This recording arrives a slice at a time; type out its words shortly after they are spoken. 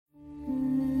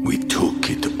We took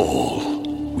it all.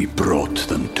 We brought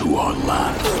them to our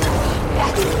land.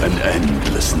 An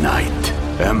endless night,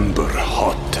 ember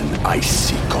hot and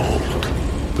icy cold.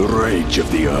 The rage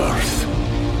of the earth.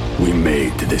 We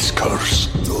made this curse.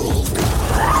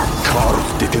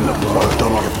 Carved it in the blood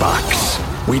on our backs.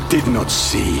 We did not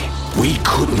see. We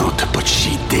could not, but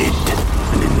she did.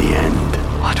 And in the end...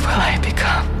 What will I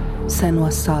become?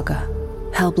 Senua's Saga.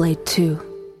 Hellblade 2.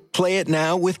 Play it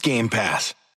now with Game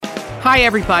Pass. Hi,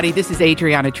 everybody. This is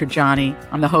Adriana Trajani.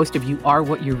 I'm the host of You Are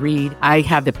What You Read. I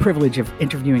have the privilege of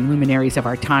interviewing luminaries of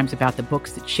our times about the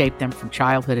books that shaped them from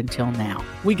childhood until now.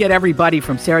 We get everybody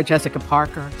from Sarah Jessica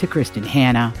Parker to Kristen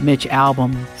Hanna, Mitch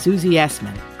Albom, Susie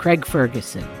Essman, Craig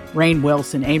Ferguson, Rainn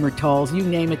Wilson, Amor Tolls, you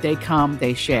name it, they come,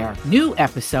 they share. New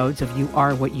episodes of You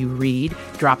Are What You Read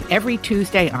drop every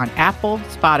Tuesday on Apple,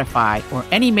 Spotify, or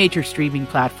any major streaming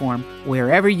platform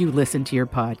wherever you listen to your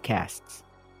podcasts.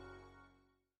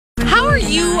 How are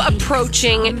you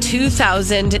approaching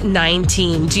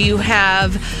 2019? Do you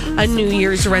have a New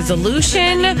Year's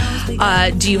resolution?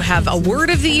 Do you have a word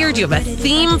of the year? Do you have a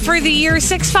theme for the year?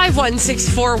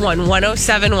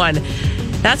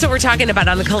 651-641-1071. That's what we're talking about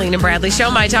on the Colleen and Bradley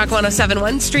Show. My Talk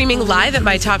 1071, streaming live at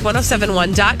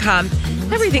mytalk1071.com.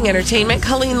 Everything Entertainment.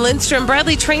 Colleen Lindstrom,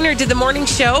 Bradley Traynor did the morning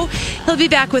show. He'll be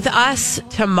back with us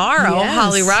tomorrow. Yes.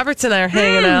 Holly Roberts and I are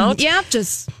hanging out. Yep,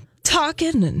 just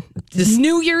talking and just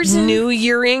New Year's. New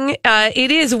Yearing.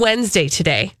 It is Wednesday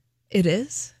today. It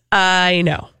is? I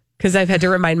know, because I've had to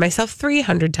remind myself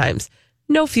 300 times.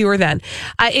 No fewer than.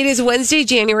 It is Wednesday,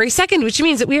 January 2nd, which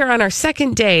means that we are on our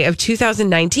second day of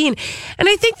 2019. And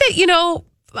I think that,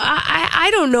 I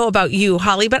don't know about you,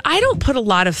 Holly, but I don't put a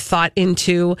lot of thought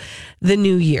into the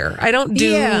new year. I don't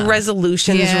do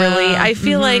resolutions, really. I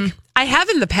feel like I have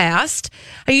in the past.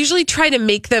 I usually try to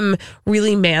make them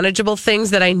really manageable things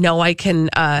that I know I can,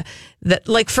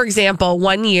 like, for example,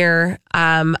 one year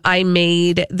I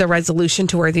made the resolution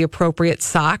to wear the appropriate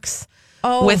socks.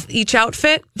 With each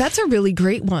outfit. That's a really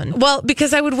great one. Well,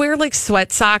 because I would wear like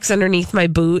sweat socks underneath my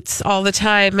boots all the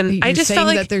time. And I just felt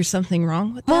like that there's something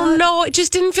wrong with that. Well, no, it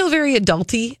just didn't feel very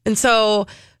adulty. And so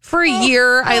for a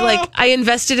year, I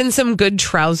invested in some good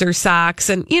trouser socks.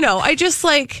 And, I just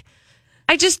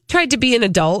tried to be an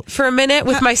adult for a minute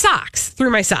with my socks, through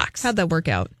my socks. How'd that work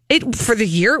out? For the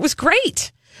year, it was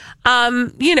great.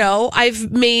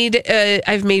 I've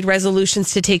made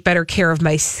resolutions to take better care of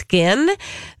my skin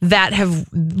that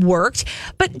have worked.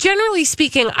 But generally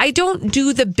speaking, I don't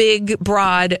do the big,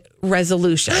 broad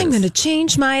resolutions. I'm going to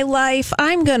change my life.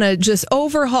 I'm going to just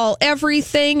overhaul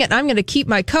everything, and I'm going to keep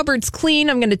my cupboards clean.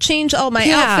 I'm going to change all my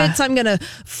outfits. I'm going to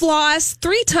floss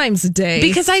 3 times a day.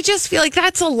 Because I just feel like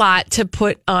that's a lot to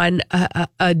put on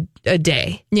a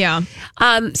day. Yeah.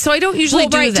 So I don't usually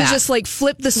do that. To just like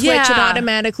flip the switch and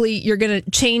automatically you're going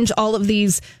to change all of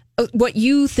these what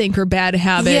you think are bad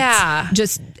habits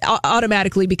just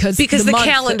automatically because the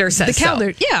calendar says the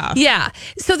calendar so. Yeah.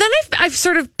 So then I've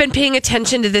sort of been paying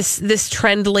attention to this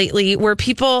trend lately where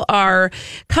people are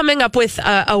coming up with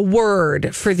a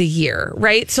word for the year,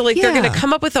 right? So they're going to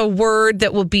come up with a word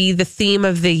that will be the theme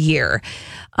of the year.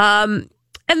 And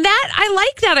that, I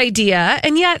like that idea.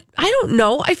 And yet, I don't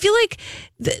know. I feel like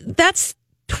that's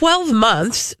 12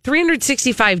 months,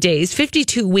 365 days,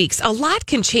 52 weeks. A lot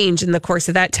can change in the course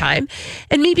of that time.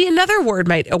 And maybe another word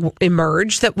might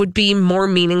emerge that would be more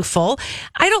meaningful.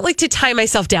 I don't like to tie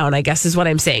myself down, I guess is what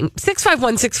I'm saying.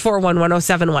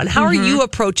 651-641-1071. How are you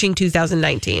approaching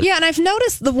 2019? Yeah, and I've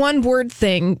noticed the one word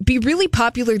thing be really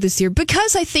popular this year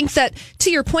because I think that,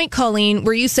 to your point, Colleen,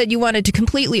 where you said you wanted to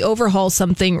completely overhaul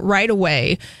something right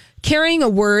away, carrying a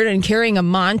word and carrying a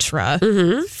mantra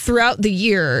throughout the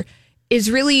year is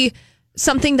really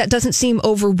something that doesn't seem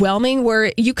overwhelming,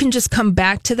 where you can just come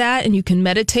back to that and you can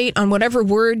meditate on whatever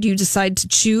word you decide to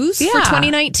choose for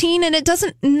 2019. And it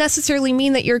doesn't necessarily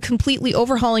mean that you're completely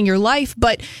overhauling your life,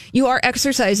 but you are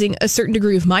exercising a certain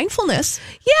degree of mindfulness.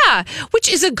 Yeah, which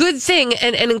is a good thing.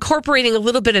 And incorporating a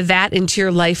little bit of that into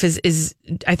your life is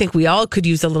I think we all could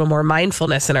use a little more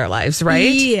mindfulness in our lives,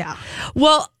 right? Yeah.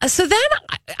 Well, so then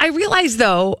I realized,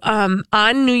 though,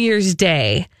 on New Year's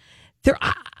Day,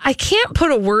 I can't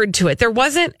put a word to it.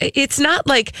 It's not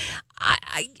like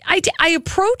I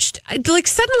approached, like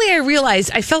suddenly I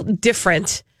realized I felt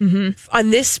different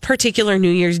on this particular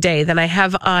New Year's Day than I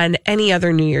have on any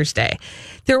other New Year's Day.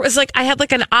 There was I had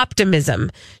an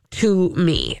optimism to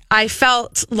me. I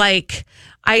felt like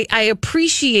I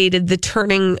appreciated the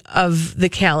turning of the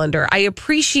calendar. I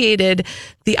appreciated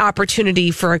the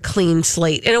opportunity for a clean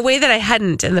slate in a way that I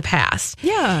hadn't in the past.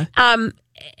 Yeah.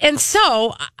 And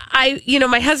so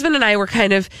my husband and I were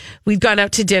we'd gone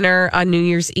out to dinner on New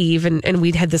Year's Eve and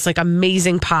we'd had this like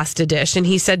amazing pasta dish. And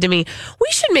he said to me, we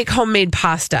should make homemade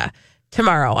pasta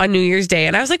tomorrow on New Year's Day.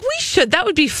 And I was like, we should. That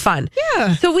would be fun.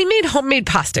 Yeah. So we made homemade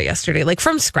pasta yesterday, like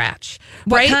from scratch.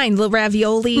 What kind? Little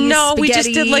ravioli? No, spaghetti, we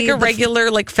just did like a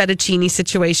regular like fettuccine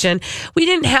situation. We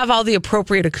didn't have all the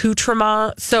appropriate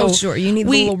accoutrement. So sure. You need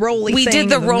the little rolling We thing did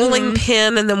the rolling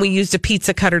pin and then we used a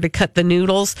pizza cutter to cut the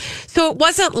noodles. So it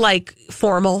wasn't like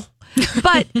formal.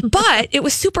 but it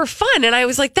was super fun. And I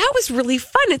was like, that was really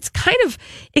fun. It's kind of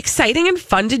exciting and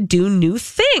fun to do new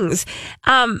things.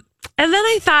 And then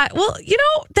I thought, well,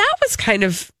 that was kind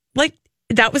of like,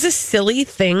 that was a silly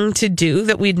thing to do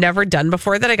that we'd never done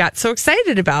before that I got so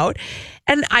excited about.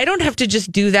 And I don't have to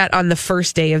just do that on the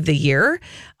first day of the year.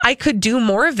 I could do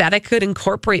more of that. I could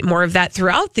incorporate more of that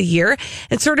throughout the year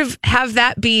and sort of have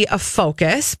that be a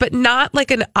focus, but not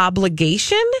like an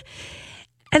obligation.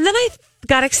 And then I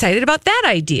got excited about that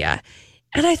idea.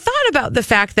 And I thought about the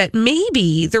fact that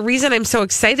maybe the reason I'm so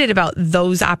excited about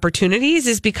those opportunities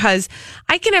is because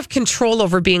I can have control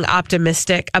over being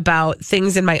optimistic about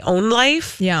things in my own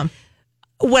life. Yeah.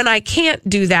 When I can't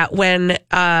do that, when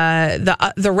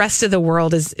the rest of the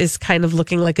world is kind of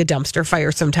looking like a dumpster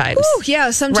fire sometimes. Ooh, yeah,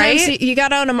 sometimes right? you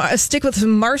got on a stick with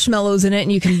some marshmallows in it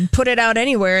and you can put it out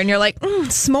anywhere and you're like,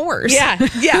 s'mores. Yeah.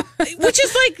 Which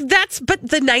is like, but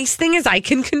the nice thing is I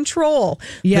can control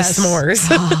the s'mores.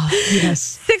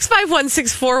 Yes.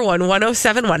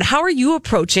 651-641-1071. How are you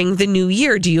approaching the new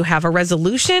year? Do you have a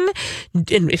resolution?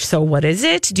 And if so, what is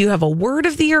it? Do you have a word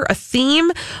of the year, a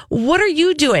theme? What are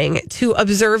you doing to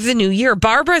observe the new year?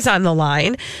 Barbara's on the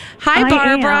line. Hi,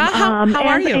 Barbara. How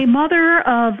are you? As a mother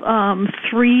of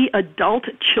 3 adult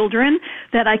children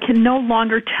that I can no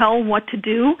longer tell what to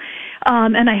do,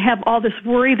 and I have all this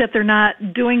worry that they're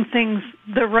not doing things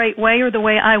the right way or the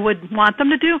way I would want them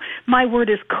to do, my word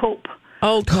is cope.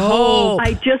 Oh, cope.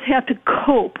 I just have to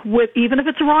cope with, even if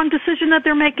it's a wrong decision that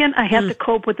they're making, I have to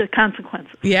cope with the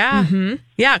consequences. Yeah. Mm-hmm.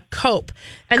 Yeah, cope.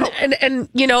 And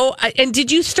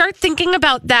did you start thinking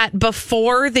about that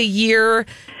before the year,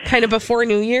 kind of before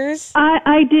New Year's?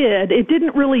 I did. It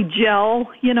didn't really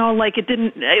gel,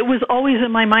 it was always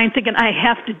in my mind thinking I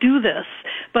have to do this.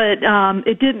 But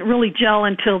it didn't really gel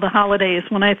until the holidays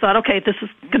when I thought, okay, this is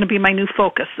going to be my new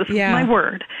focus. This is my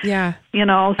word. Yeah.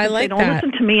 I like they don't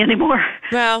listen to me anymore.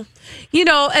 Well,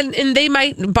 and they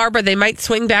might, Barbara, they might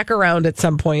swing back around at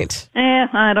some point.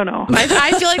 I don't know.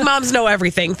 I feel like moms know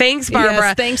everything. Thanks, Barbara.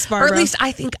 Yes, thanks, Barbara. Or at least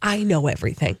I think I know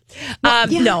everything.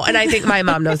 No, and I think my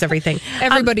mom knows everything.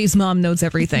 Everybody's mom knows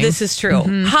everything. This is true.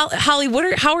 Mm-hmm.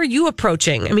 Holly, how are you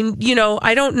approaching? I mean,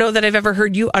 I don't know that I've ever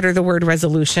heard you utter the word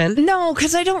resolution. No,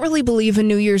 because I don't really believe in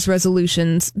New Year's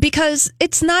resolutions because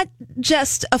it's not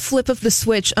just a flip of the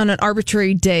switch on an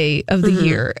arbitrary day of the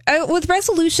year. With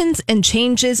resolutions and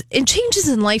changes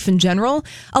in life in general,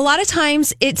 a lot of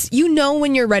times it's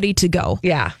when you're ready to go.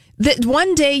 Yeah. That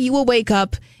one day you will wake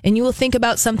up and you will think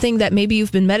about something that maybe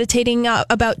you've been meditating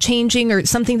about changing or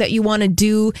something that you want to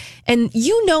do. And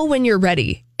when you're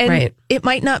ready. And it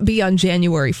might not be on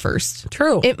January 1st.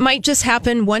 True. It might just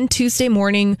happen one Tuesday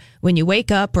morning when you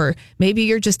wake up, or maybe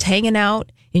you're just hanging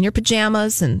out in your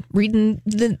pajamas and reading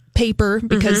the paper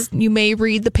because you may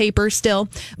read the paper still.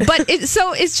 But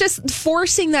it's just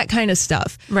forcing that kind of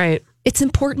stuff. Right. It's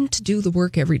important to do the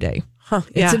work every day. Huh,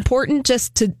 yeah. It's important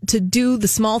just to do the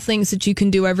small things that you can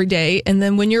do every day. And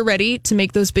then when you're ready to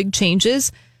make those big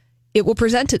changes, it will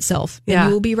present itself and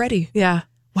you will be ready. Yeah.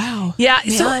 Wow. Yeah.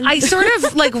 Man. So I sort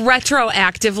of like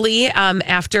retroactively,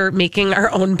 after making our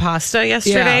own pasta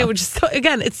yesterday, which is,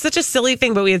 again, it's such a silly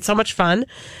thing, but we had so much fun.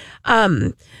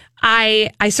 I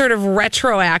sort of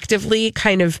retroactively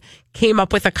kind of came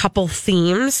up with a couple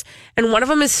themes, and one of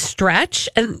them is stretch,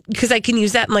 and because I can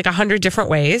use that in like 100 different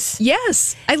ways.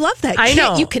 Yes, I love that. I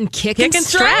know you can kick and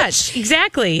stretch.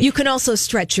 Exactly. You can also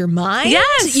stretch your mind.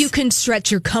 Yes, you can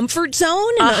stretch your comfort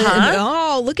zone.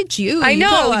 And, look at you! I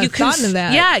know you can.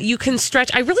 That. Yeah, you can stretch.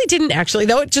 I really didn't actually,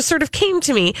 though. It just sort of came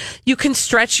to me. You can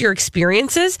stretch your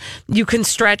experiences. You can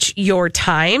stretch your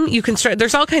time. You can stretch.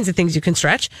 There's all kinds of things you can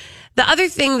stretch. The other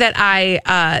thing that I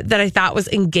thought was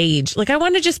engaged. Like, I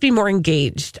want to just be more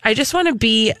engaged. I just want to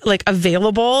be like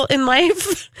available in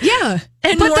life. Yeah.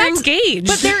 And more engaged.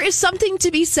 But there is something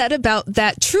to be said about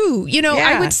that, true.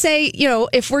 I would say,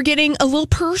 if we're getting a little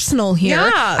personal here,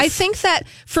 I think that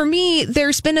for me,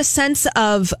 there's been a sense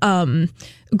of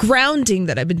grounding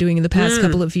that I've been doing in the past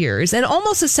couple of years, and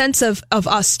almost a sense of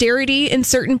austerity in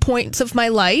certain points of my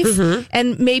life,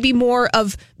 and maybe more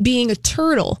of being a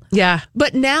turtle. Yeah.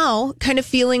 But now kind of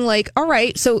feeling like, all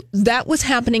right, so that was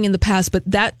happening in the past, but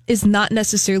that is not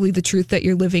necessarily the truth that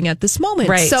you're living at this moment.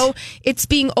 Right. So it's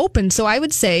being open. So I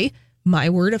would say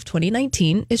my word of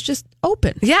 2019 is just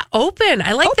open. Yeah, open.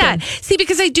 I like Open. that. See,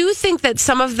 because I do think that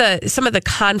some of the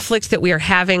conflicts that we are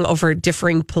having over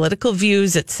differing political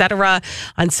views, et cetera,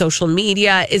 on social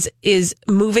media is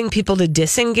moving people to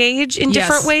disengage in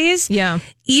different ways. Yeah.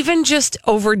 Even just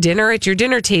over dinner at your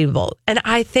dinner table. And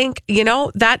I think,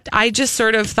 that I just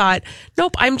sort of thought,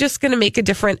 nope, I'm just going to make a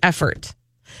different effort.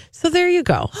 So there you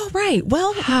go. All right.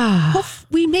 Well,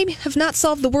 we maybe have not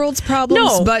solved the world's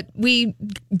problems, but we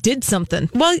did something.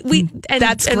 Well,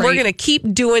 that's and we're great. going to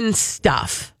keep doing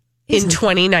stuff in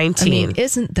 2019.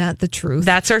 Isn't that the truth?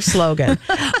 That's our slogan.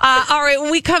 All right. When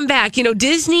we come back,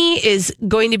 Disney is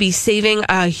going to be saving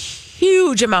a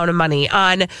huge amount of money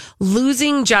on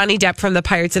losing Johnny Depp from the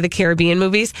Pirates of the Caribbean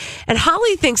movies. And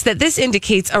Holly thinks that this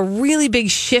indicates a really big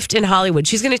shift in Hollywood.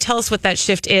 She's going to tell us what that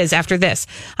shift is after this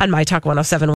on My Talk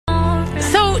 107.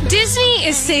 So Disney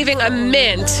is saving a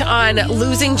mint on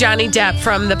losing Johnny Depp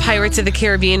from the Pirates of the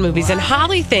Caribbean movies. And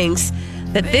Holly thinks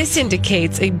that this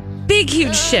indicates a big,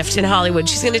 huge shift in Hollywood.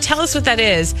 She's going to tell us what that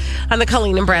is on the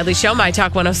Colleen and Bradley Show, My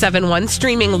Talk 1071,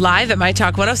 streaming live at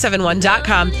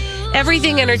MyTalk1071.com.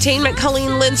 Everything Entertainment,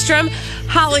 Colleen Lindstrom,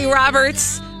 Holly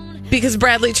Roberts, because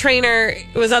Bradley Traynor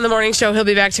was on the morning show. He'll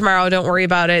be back tomorrow. Don't worry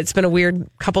about it. It's been a weird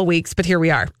couple weeks, but here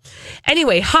we are.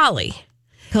 Anyway, Holly,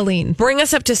 Colleen, bring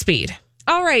us up to speed.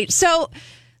 All right. So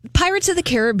Pirates of the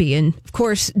Caribbean, of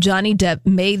course, Johnny Depp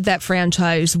made that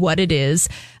franchise what it is,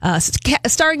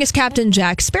 starring as Captain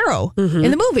Jack Sparrow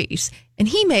in the movies. And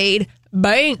he made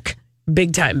bank.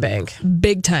 Big time bank.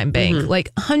 Big time bank.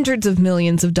 Like hundreds of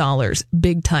millions of dollars.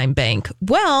 Big time bank.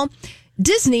 Well,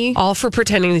 Disney. All for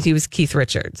pretending that he was Keith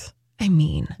Richards. I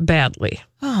mean. Badly.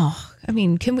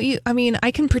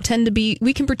 I can pretend to be,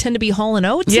 we can pretend to be Hall &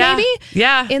 Oates, maybe?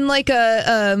 Yeah. In like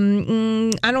I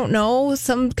don't know,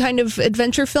 some kind of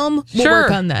adventure film. We'll Sure.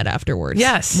 work on that afterwards.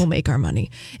 Yes. We'll make our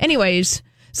money. Anyways,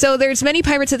 so there's many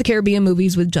Pirates of the Caribbean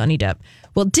movies with Johnny Depp.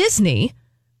 Well, Disney,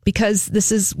 because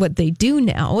this is what they do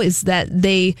now, is that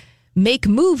they make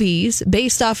movies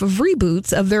based off of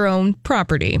reboots of their own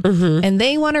property. And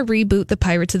they want to reboot the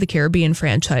Pirates of the Caribbean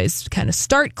franchise, kind of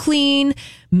start clean,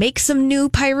 make some new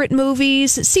pirate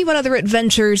movies, see what other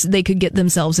adventures they could get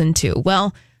themselves into.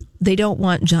 Well, they don't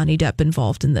want Johnny Depp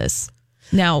involved in this.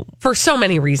 Now, For so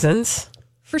many reasons.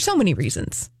 for so many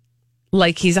reasons.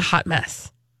 Like he's a hot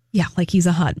mess. Yeah, like he's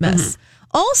a hot mess.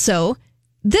 Also,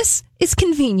 this is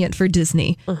convenient for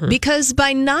Disney because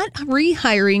by not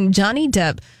rehiring Johnny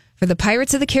Depp for the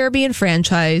Pirates of the Caribbean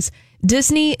franchise,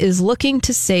 Disney is looking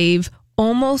to save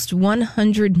almost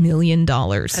 $100 million.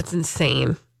 That's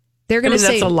insane. They're going to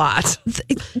say that's a lot.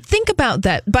 Think about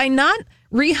that. By not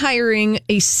rehiring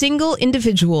a single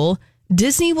individual,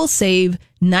 Disney will save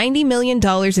 $90 million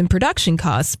in production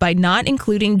costs by not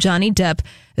including Johnny Depp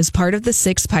as part of the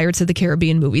 6th Pirates of the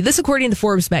Caribbean movie. This according to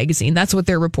Forbes magazine. That's what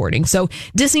they're reporting. So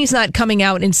Disney's not coming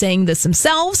out and saying this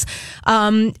themselves.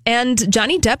 And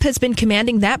Johnny Depp has been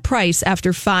commanding that price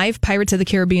after 5 Pirates of the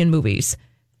Caribbean movies.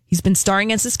 He's been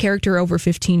starring as this character over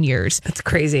 15 years. That's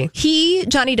crazy.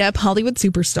 Johnny Depp, Hollywood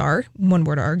superstar. One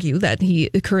would argue that he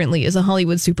currently is a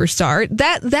Hollywood superstar.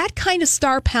 That kind of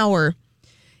star power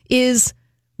is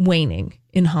waning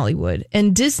in Hollywood.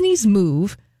 And Disney's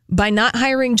move by not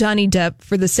hiring Johnny Depp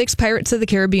for the 6th Pirates of the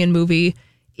Caribbean movie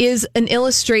is an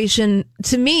illustration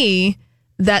to me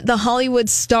that the Hollywood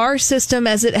star system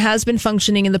as it has been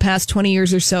functioning in the past 20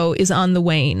 years or so is on the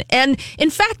wane. And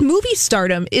in fact, movie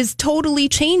stardom is totally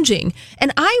changing.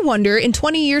 And I wonder in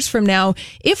 20 years from now,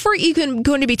 if we're even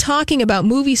going to be talking about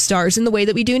movie stars in the way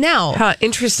that we do now. Huh,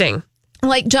 interesting.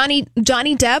 Like Johnny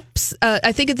Depp's,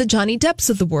 I think of the Johnny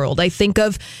Depps of the world. I think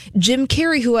of Jim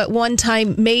Carrey, who at one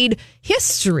time made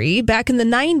history back in the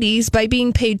 90s by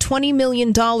being paid $20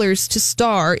 million to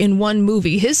star in one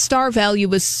movie. His star value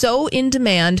was so in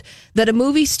demand that a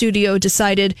movie studio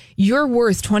decided, you're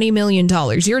worth $20 million.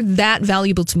 You're that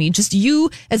valuable to me. Just you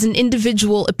as an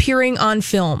individual appearing on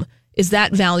film is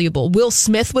that valuable. Will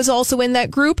Smith was also in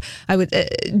that group.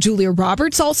 Julia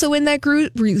Roberts also in that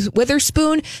group. Reese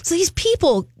Witherspoon. So these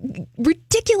people,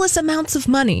 ridiculous amounts of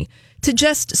money to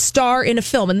just star in a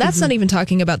film. And that's not even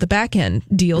talking about the back end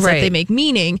deals that they make,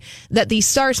 meaning that these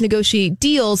stars negotiate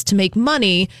deals to make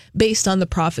money based on the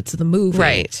profits of the movie.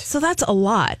 Right. So that's a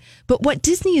lot. But what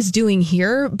Disney is doing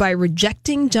here by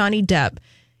rejecting Johnny Depp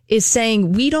is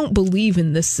saying we don't believe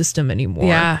in this system anymore.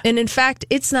 Yeah. And in fact,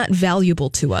 it's not valuable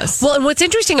to us. Well, and what's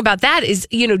interesting about that is,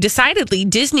 decidedly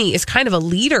Disney is kind of a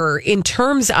leader in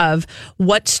terms of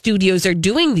what studios are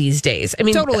doing these days. I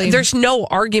mean, Totally. There's no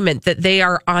argument that they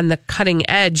are on the cutting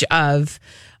edge of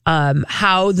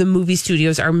how the movie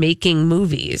studios are making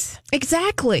movies.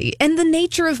 Exactly. And the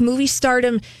nature of movie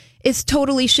stardom is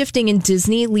totally shifting, and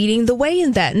Disney leading the way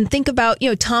in that. And think about,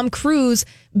 Tom Cruise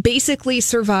basically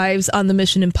survives on the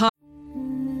Mission Impossible.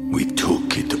 We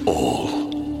took it all.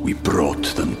 We brought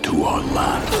them to our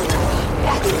land.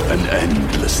 An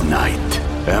endless night,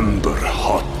 ember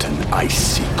hot and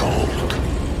icy cold.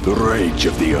 The rage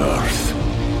of the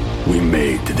earth. We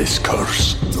made this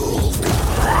curse.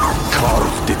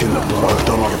 Carved it in the blood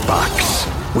on our backs.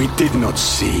 We did not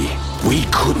see. We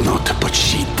could not, but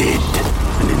she did.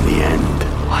 And in the end,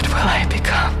 What will I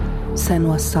become?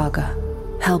 Senua's Saga.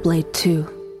 Hellblade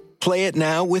 2. Play it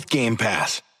now with Game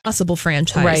Pass.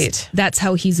 Franchise. Right. That's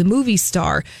how he's a movie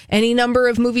star. Any number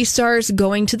of movie stars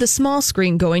going to the small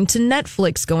screen, going to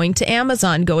Netflix, going to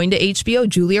Amazon, going to HBO.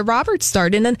 Julia Roberts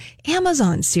starred in an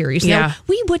Amazon series. Yeah. Now,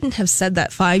 we wouldn't have said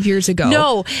that 5 years ago.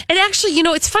 No, and actually,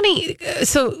 it's funny.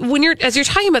 So as you're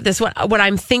talking about this, what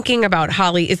I'm thinking about,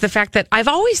 Holly, is the fact that I've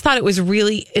always thought it was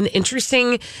really an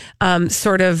interesting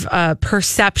sort of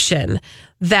perception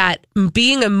that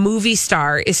being a movie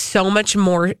star is so much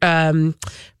more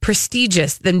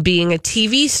prestigious than being a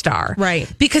TV star.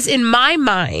 Right. Because in my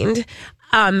mind,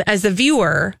 as a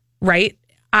viewer, right,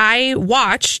 I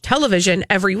watch television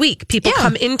every week. People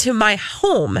come into my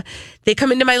home. They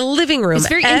come into my living room. It's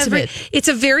very intimate. It's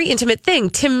a very intimate thing.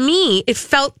 To me, it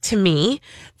felt to me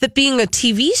that being a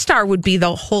TV star would be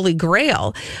the holy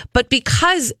grail. But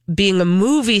because being a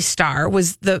movie star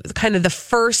was the kind of the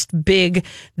first big,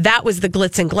 that was the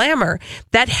glitz and glamour,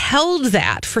 that held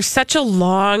that for such a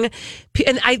long,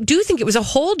 and I do think it was a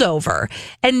holdover.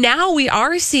 And now we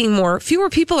are seeing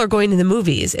fewer people are going to the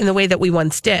movies in the way that we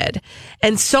once did.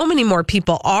 And so many more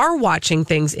people are watching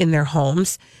things in their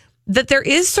homes that there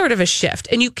is sort of a shift.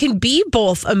 And you can be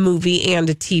both a movie and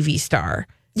a TV star.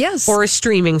 Yes. Or a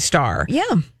streaming star.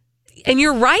 Yeah. And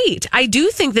you're right. I do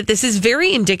think that this is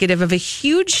very indicative of a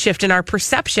huge shift in our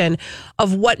perception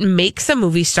of what makes a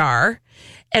movie star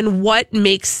and what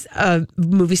makes a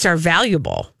movie star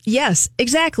valuable. Yes,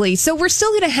 exactly. So we're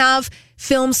still going to have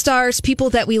film stars,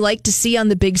 people that we like to see on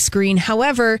the big screen.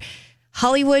 However,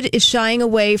 Hollywood is shying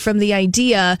away from the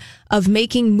idea of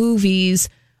making movies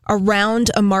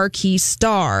around a marquee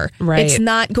star. Right. It's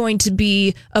not going to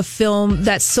be a film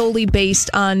that's solely based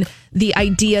on the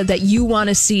idea that you want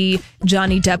to see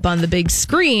Johnny Depp on the big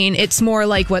screen. It's more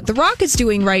like what The Rock is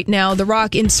doing right now. The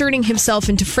Rock inserting himself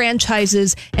into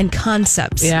franchises and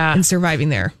concepts and surviving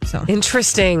there. So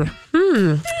interesting.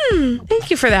 Thank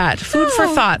you for that. Food for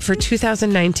thought for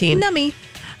 2019. Nummy.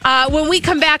 When we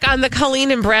come back on the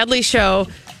Colleen and Bradley show,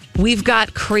 we've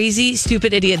got crazy,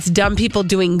 stupid idiots, dumb people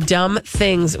doing dumb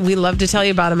things. We love to tell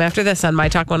you about them after this on My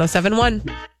Talk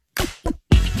 107.1.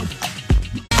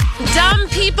 Dumb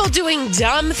people doing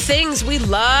dumb things. We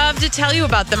love to tell you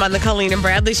about them on the Colleen and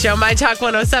Bradley show, My Talk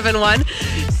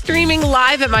 107.1. Streaming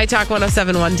live at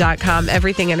MyTalk1071.com.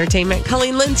 Everything Entertainment.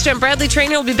 Colleen Lindstrom, Bradley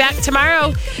Traynor will be back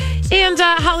tomorrow. And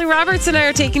Holly Roberts and I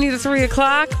are taking you to 3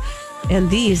 o'clock. And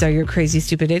these are your crazy,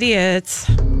 stupid idiots.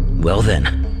 Well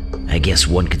then, I guess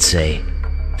one could say,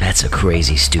 that's a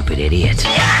crazy, stupid idiot.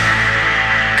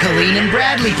 Colleen and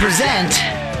Bradley present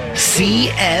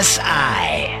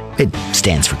CSI. It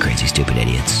stands for Crazy Stupid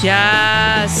Idiots.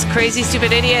 Yes, crazy,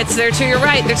 stupid idiots. They're to your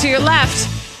right, they're to your left.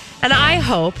 And I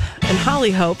hope, and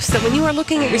Holly hopes, that when you are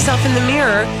looking at yourself in the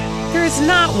mirror, there is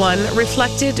not one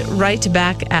reflected right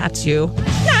back at you.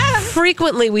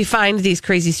 Frequently, we find these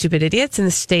crazy, stupid idiots in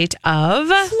the state of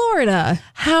Florida.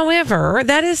 However,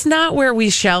 that is not where we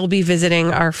shall be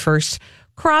visiting our first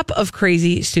crop of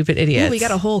crazy, stupid idiots. Ooh, we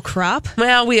got a whole crop?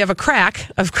 Well, we have a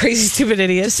crack of crazy, stupid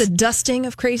idiots. Just a dusting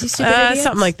of crazy, stupid idiots?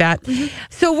 Something like that. Mm-hmm.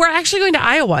 So we're actually going to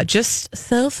Iowa, just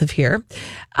south of here.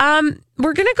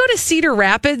 We're going to go to Cedar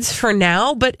Rapids for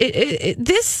now, but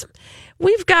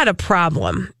we've got a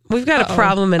problem. We've got a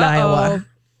problem in Iowa.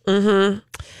 Mm-hmm.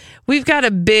 We've got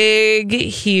a big,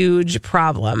 huge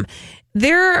problem.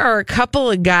 There are a couple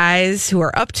of guys who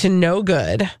are up to no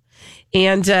good,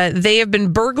 and they have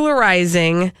been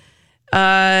burglarizing.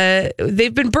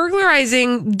 They've been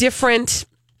burglarizing different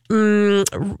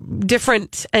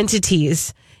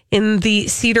entities in the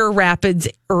Cedar Rapids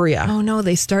area. Oh no,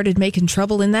 they started making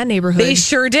trouble in that neighborhood. They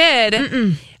sure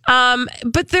did.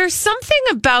 But there's something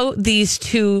about these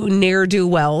two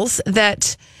ne'er-do-wells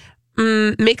that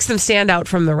makes them stand out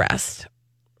from the rest.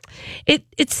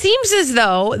 It seems as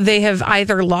though they have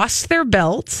either lost their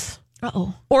belts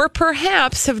or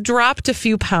perhaps have dropped a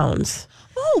few pounds.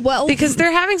 Oh, well. Because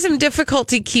they're having some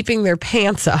difficulty keeping their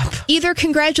pants up. Either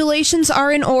congratulations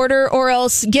are in order or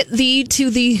else get thee to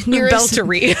the nearest...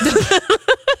 Beltery.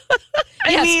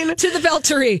 I mean, to the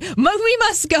Beltery. We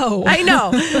must go. I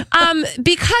know.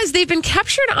 Because they've been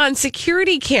captured on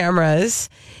security cameras,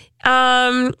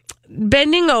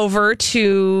 bending over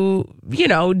to,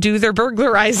 do their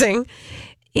burglarizing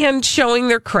and showing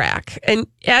their crack. And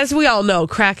as we all know,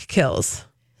 crack kills.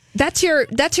 That's your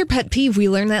pet peeve. We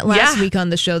learned that last week on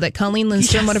the show that Colleen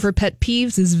Lindstrom, one of her pet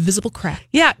peeves is visible crack.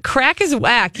 Yeah, crack is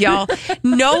whack, y'all.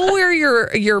 Know where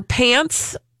your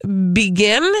pants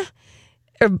begin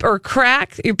or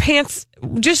crack. Your pants,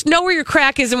 just know where your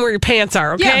crack is and where your pants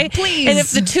are, okay? Yeah, please. And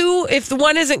if the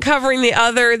one isn't covering the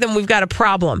other, then we've got a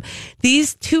problem.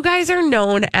 These two guys are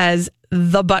known as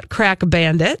the Butt Crack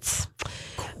Bandits.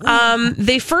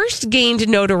 They first gained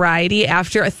notoriety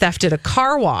after a theft at a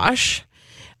car wash.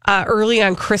 Early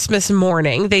on Christmas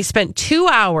morning. They spent 2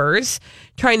 hours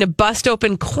trying to bust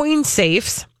open coin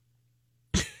safes.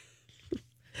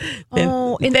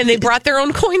 And then they brought their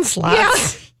own coin slots. Yeah.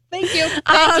 Thank you.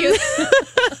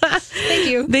 Thank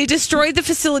you. They destroyed the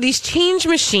facility's change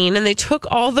machine and they took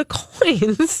all the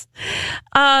coins.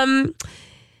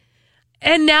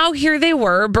 And now here they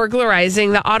were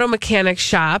burglarizing the auto mechanic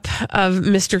shop of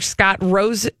Mr. Scott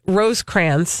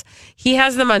Rosecrans. He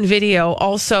has them on video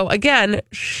also, again,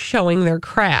 showing their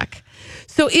crack.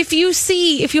 So if you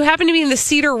happen to be in the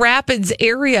Cedar Rapids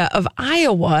area of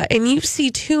Iowa and you see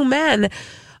two men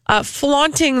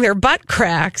flaunting their butt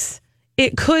cracks,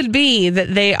 it could be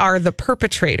that they are the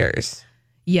perpetrators.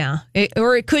 Yeah.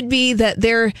 Or it could be that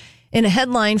they're in a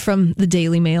headline from the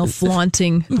Daily Mail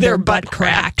flaunting their butt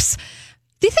cracks.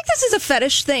 Do you think this is a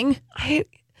fetish thing? I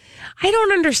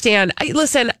don't understand.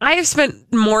 Listen, I have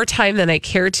spent more time than I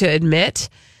care to admit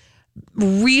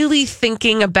really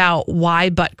thinking about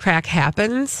why butt crack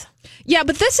happens. Yeah,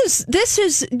 but this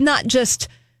is not just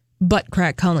butt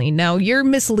crack, Colleen. Now, you're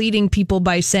misleading people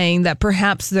by saying that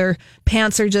perhaps their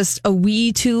pants are just a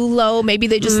wee too low. Maybe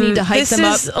they just need to hike them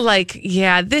up.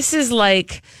 This is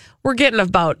like we're getting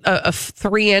about a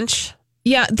 3-inch.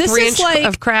 Yeah, this 3 is inch like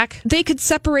of crack. They could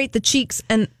separate the cheeks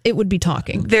and it would be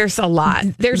talking. There's a lot.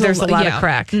 There's a lot of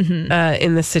crack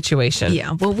in this situation.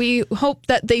 Yeah, well, we hope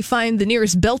that they find the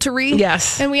nearest Beltery.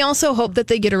 Yes. And we also hope that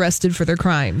they get arrested for their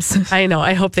crimes. I know.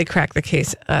 I hope they crack the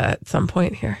case at some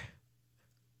point here.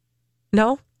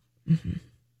 No? Mm-hmm.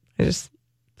 I just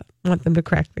want them to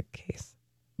crack the case.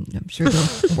 I'm sure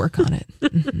they'll work on it.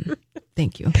 Mm-hmm.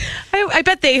 Thank you. I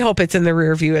bet they hope it's in the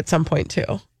rear view at some point,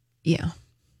 too. Yeah.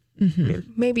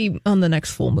 Mm-hmm. Maybe on the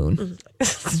next full moon.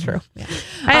 That's true. Yeah.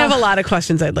 I have a lot of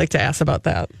questions I'd like to ask about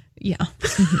that. Yeah.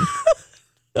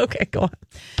 Okay, go on.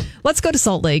 Let's go to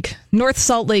Salt Lake, North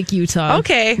Salt Lake, Utah.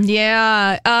 Okay.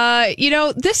 Yeah.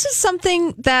 This is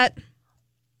something that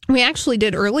we actually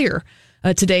did earlier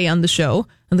today on the show,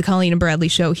 on the Colleen and Bradley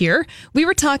show here. We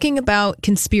were talking about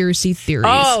conspiracy theories.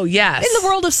 Oh, yes. In the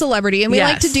world of celebrity. And we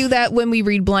like to do that when we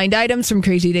read blind items from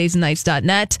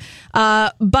crazydaysandnights.net.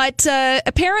 But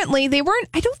apparently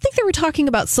I don't think they were talking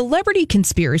about celebrity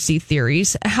conspiracy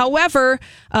theories. However,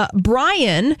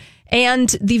 Brian and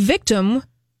the victim,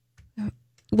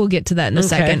 we'll get to that in a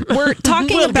second. We're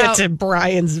talking we'll about... get to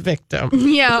Brian's victim.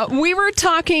 Yeah, they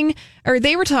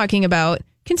were talking about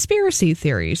conspiracy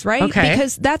theories, right? Okay.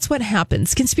 Because that's what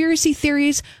happens. Conspiracy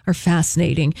theories are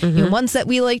fascinating. Mm-hmm. Ones that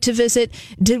we like to visit.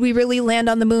 Did we really land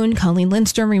on the moon? Colleen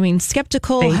Lindstrom remains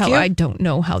skeptical. I don't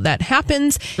know how that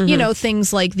happens. Mm-hmm.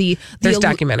 Things like there's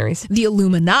documentaries. The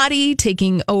Illuminati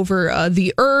taking over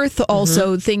the Earth.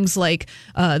 Also things like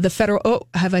the federal... Oh,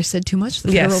 have I said too much?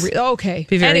 Yes. Okay.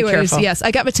 Be very careful. Yes, I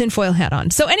got my tinfoil hat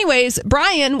on. So anyways,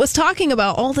 Brian was talking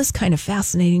about all this kind of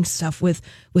fascinating stuff with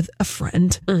a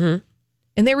friend. Mm-hmm.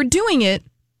 And they were doing it,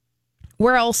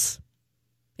 where else?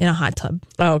 In a hot tub.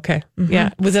 Oh, okay. Mm-hmm.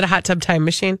 Yeah. Was it a hot tub time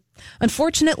machine?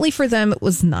 Unfortunately for them, it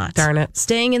was not. Darn it.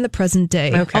 Staying in the present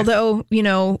day. Okay. Although,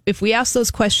 if we ask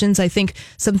those questions, I think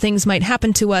some things might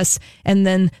happen to us, and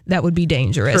then that would be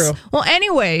dangerous. True. Well,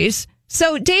 anyways,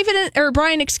 so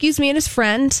Brian, and his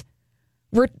friend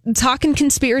were talking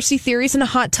conspiracy theories in a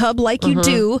hot tub like you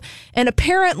do, and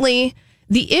apparently...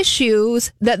 the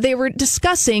issues that they were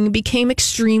discussing became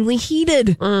extremely heated.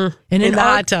 In the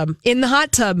hot tub. In the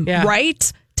hot tub, yeah. Right?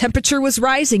 Temperature was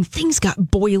rising. Things got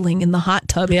boiling in the hot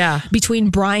tub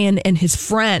between Brian and his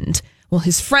friend. Well,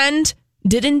 his friend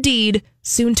did indeed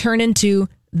soon turn into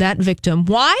that victim.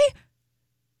 Why?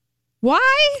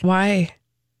 Why?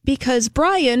 Because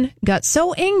Brian got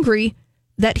so angry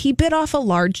that he bit off a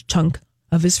large chunk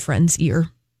of his friend's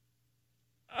ear.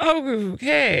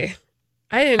 Okay.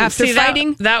 I didn't After see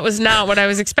fighting? That was not what I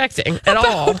was expecting at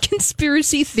all.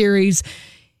 Conspiracy theories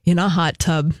in a hot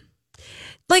tub.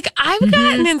 Like, I've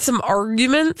gotten in some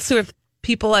arguments with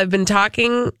people I've been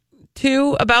talking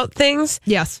to about things.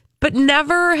 Yes. But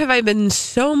never have I been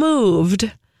so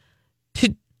moved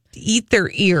to eat their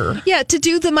ear. Yeah, to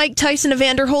do the Mike Tyson,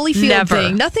 Evander Holyfield Never.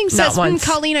 thing. Nothing says,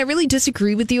 Colleen, I really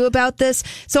disagree with you about this.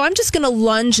 So I'm just going to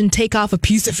lunge and take off a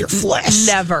piece of your flesh.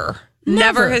 Never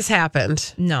has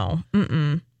happened. No.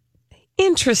 Mm-mm.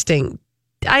 Interesting.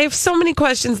 I have so many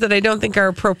questions that I don't think are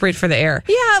appropriate for the air.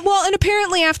 Yeah, well, and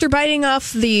apparently after biting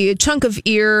off the chunk of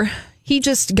ear, he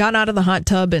just got out of the hot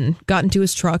tub and got into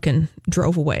his truck and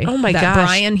drove away. Oh my gosh.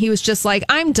 Brian, he was just like,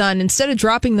 I'm done. Instead of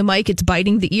dropping the mic, it's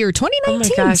biting the ear.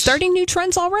 2019, starting new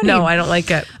trends already. No, I don't like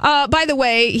it. By the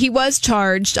way, he was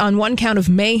charged on one count of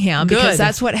mayhem because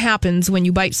that's what happens when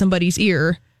you bite somebody's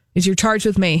ear. Is you're charged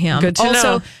with mayhem. Good to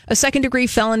also, know. a second-degree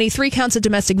felony, 3 counts of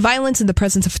domestic violence in the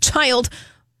presence of a child.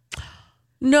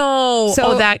 No.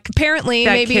 So apparently,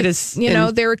 that maybe kid is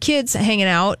there were kids hanging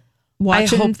out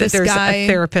watching. I hope that this there's guy. a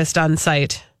therapist on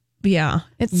site. Yeah,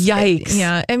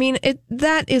 Yikes. I mean,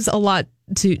 that is a lot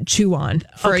to chew on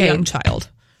for a young child.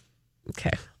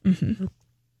 Okay. Mm-hmm.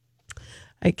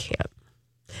 I can't.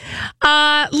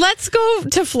 Let's go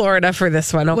to Florida for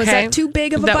this one, okay? Was that too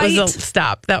big of a bite?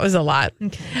 Stop. That was a lot.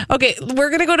 Okay, we're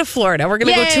going to go to Florida. We're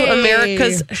going to go to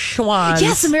America's Schwans.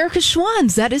 Yes, America's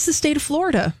Schwans. That is the state of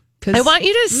Florida. I want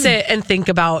you to sit and think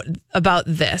about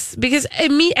this because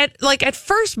at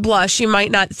first blush, you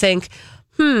might not think,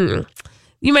 you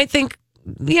might think,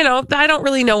 I don't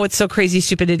really know what's so crazy,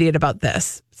 stupid idiot about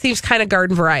this. Seems kind of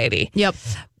garden variety. Yep.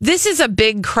 This is a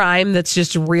big crime that's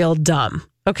just real dumb.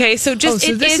 Okay, so it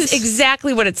is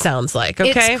exactly what it sounds like.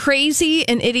 Okay, it's crazy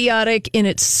and idiotic in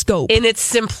its scope, in its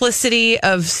simplicity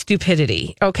of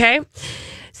stupidity. Okay,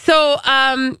 so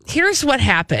here's what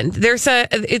happened.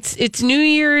 It's New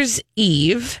Year's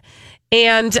Eve,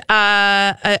 and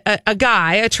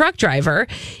a truck driver,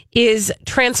 is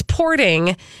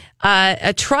transporting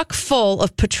a truck full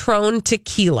of Patron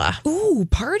tequila. Ooh,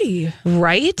 party!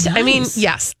 Right? Nice. I mean,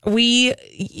 yes, we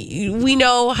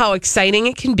know how exciting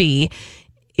it can be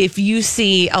if you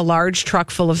see a large truck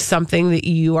full of something that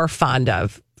you are fond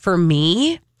of. For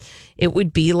me, it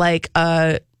would be like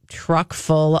a truck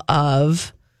full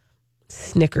of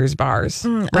Snickers bars,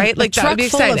 right? Like that would be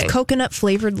exciting. Full of coconut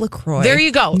flavored LaCroix. There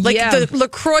you go. Like the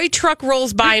LaCroix truck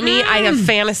rolls by me. I have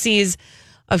fantasies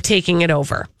of taking it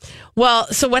over. Well,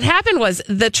 so what happened was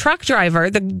the truck driver,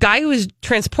 the guy who was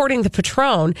transporting the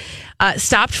Patron,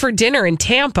 stopped for dinner in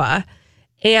Tampa.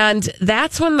 And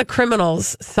that's when the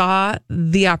criminals saw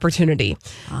the opportunity.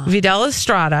 Vidal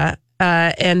Estrada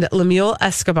and Lemuel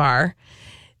Escobar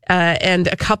and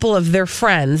a couple of their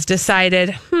friends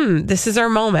decided, this is our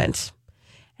moment.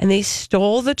 And they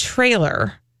stole the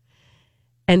trailer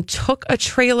and took a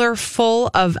trailer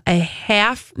full of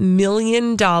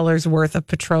 $500,000 worth of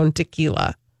Patron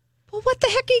tequila. Well, what the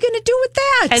heck are you going to do with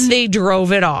that? And they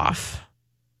drove it off.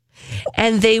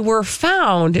 And they were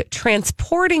found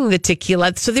transporting the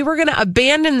tequila. So they were going to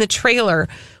abandon the trailer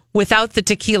without the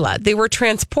tequila. They were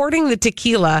transporting the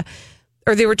tequila,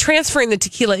 or they were transferring the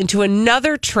tequila into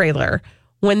another trailer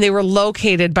when they were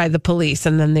located by the police,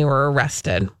 and then they were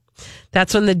arrested.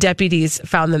 That's when the deputies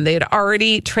found them. They had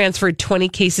already transferred 20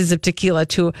 cases of tequila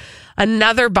to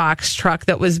another box truck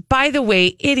that was, by the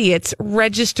way, idiots,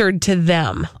 registered to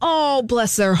them. Oh,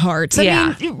 bless their hearts.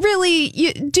 I mean, really,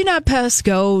 you do not pass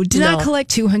go. Do not collect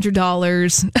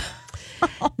 $200.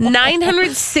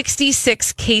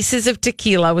 966 cases of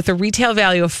tequila with a retail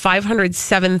value of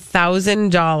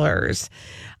 $507,000.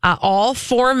 All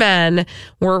 4 men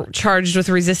were charged with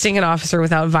resisting an officer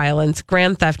without violence,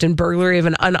 grand theft, and burglary of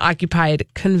an unoccupied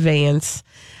conveyance.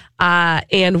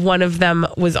 And one of them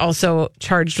was also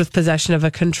charged with possession of a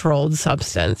controlled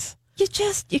substance. You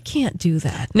can't do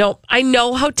that. No, I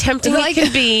know how tempting it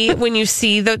can be when you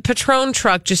see the Patron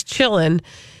truck just chilling.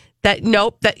 That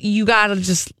you got to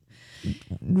just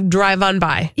drive on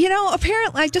by.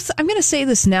 Apparently, I'm going to say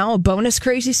this now, a bonus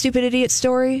crazy, stupid idiot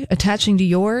story attaching to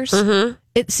yours. Mm-hmm.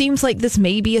 It seems like this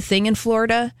may be a thing in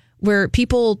Florida where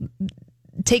people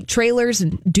take trailers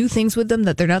and do things with them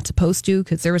that they're not supposed to,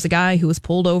 because there was a guy who was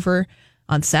pulled over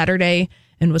on Saturday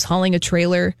and was hauling a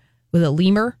trailer with a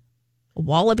lemur, a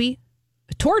wallaby,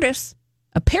 a tortoise,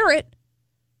 a parrot,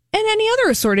 and any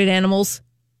other assorted animals.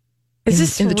 Is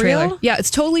this in the trailer? real? Yeah,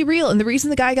 it's totally real. And the reason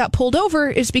the guy got pulled over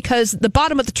is because the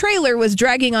bottom of the trailer was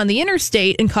dragging on the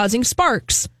interstate and causing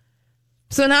sparks.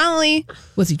 So not only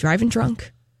was he driving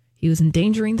drunk, he was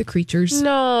endangering the creatures.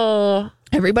 No.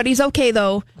 Everybody's okay,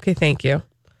 though. Okay, thank you.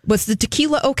 Was the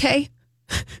tequila okay?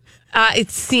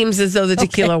 It seems as though the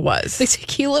tequila was. The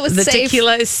tequila was safe. safe. The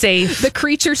tequila is safe. The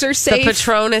creatures are safe. The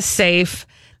Patron is safe.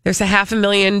 There's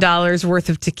 $500,000 worth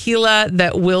of tequila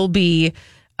that will be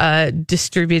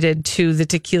distributed to the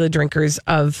tequila drinkers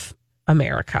of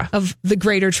America. Of the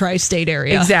greater tri-state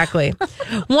area. Exactly.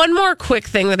 One more quick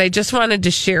thing that I just wanted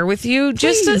to share with you.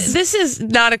 This is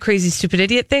not a crazy, stupid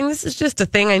idiot thing. This is just a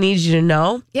thing I need you to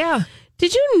know. Yeah.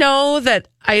 Did you know that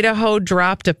Idaho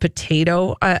dropped a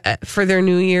potato for their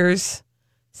New Year's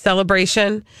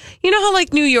celebration? You know how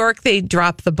like New York, they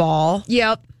drop the ball?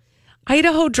 Yep.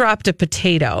 Idaho dropped a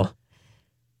potato.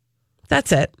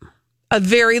 That's it. A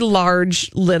very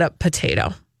large lit up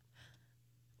potato.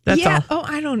 That's all. Oh,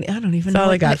 I don't even That's know. all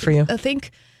I got for you. I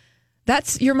think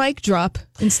that's your mic drop.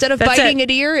 Instead of That's biting it.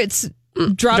 an ear, it's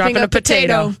dropping a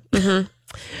potato. Mm-hmm.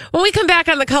 When we come back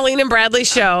on the Colleen and Bradley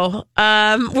show,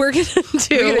 we're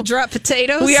gonna drop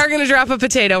potatoes. We are gonna drop a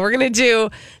potato. We're gonna do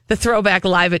the throwback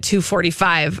live at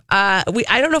 2:45. I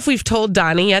don't know if we've told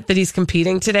Donnie yet that he's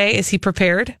competing today. Is he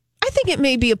prepared? I think it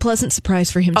may be a pleasant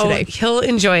surprise for him today. He'll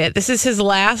enjoy it. This is his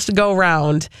last go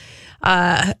round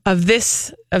of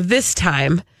this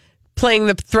time playing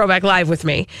the throwback live with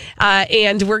me,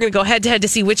 and we're gonna go head to head to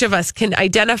see which of us can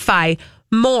identify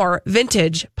more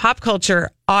vintage pop culture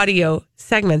audio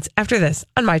segments after this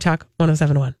on My Talk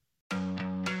 107.1.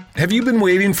 Have you been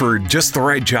waiting for just the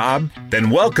right job? Then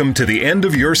welcome to the end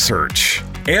of your search.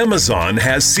 Amazon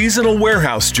has seasonal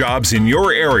warehouse jobs in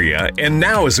your area, and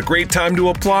now is a great time to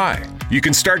apply. You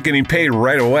can start getting paid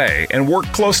right away and work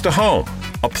close to home.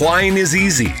 Applying is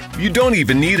easy. You don't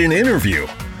even need an interview.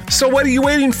 So what are you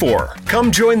waiting for?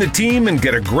 Come join the team and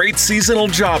get a great seasonal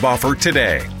job offer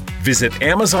today. Visit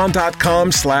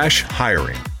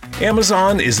Amazon.com/hiring.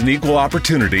 Amazon is an equal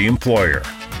opportunity employer.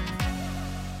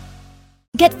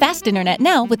 Get fast internet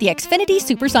now with the Xfinity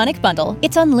Supersonic Bundle.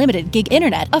 It's unlimited gig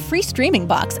internet, a free streaming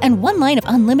box, and 1 line of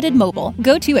unlimited mobile.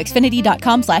 Go to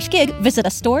Xfinity.com/gig, visit a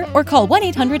store, or call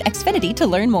 1-800-XFINITY to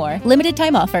learn more. Limited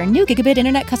time offer. New gigabit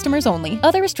internet customers only.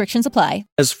 Other restrictions apply.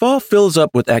 As fall fills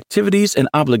up with activities and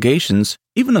obligations,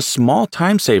 even a small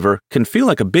time saver can feel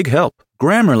like a big help.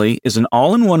 Grammarly is an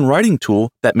all-in-one writing tool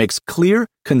that makes clear,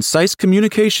 concise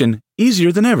communication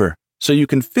easier than ever, so you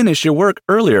can finish your work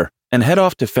earlier and head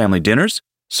off to family dinners,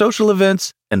 social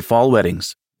events, and fall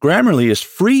weddings. Grammarly is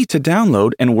free to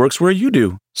download and works where you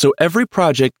do, so every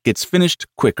project gets finished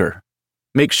quicker.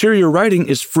 Make sure your writing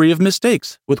is free of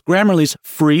mistakes with Grammarly's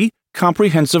free,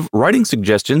 comprehensive writing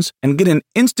suggestions and get an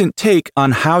instant take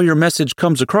on how your message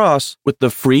comes across with the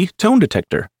free tone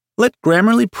detector. Let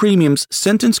Grammarly Premium's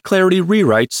sentence clarity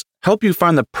rewrites help you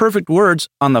find the perfect words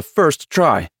on the first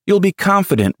try. You'll be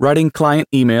confident writing client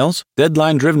emails,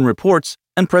 deadline-driven reports,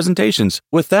 and presentations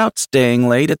without staying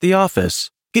late at the office.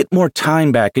 Get more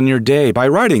time back in your day by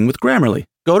writing with Grammarly.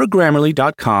 Go to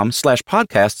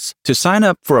Grammarly.com/podcasts to sign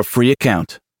up for a free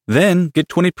account. Then get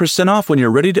 20% off when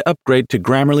you're ready to upgrade to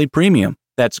Grammarly Premium.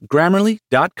 That's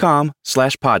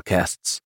Grammarly.com/podcasts.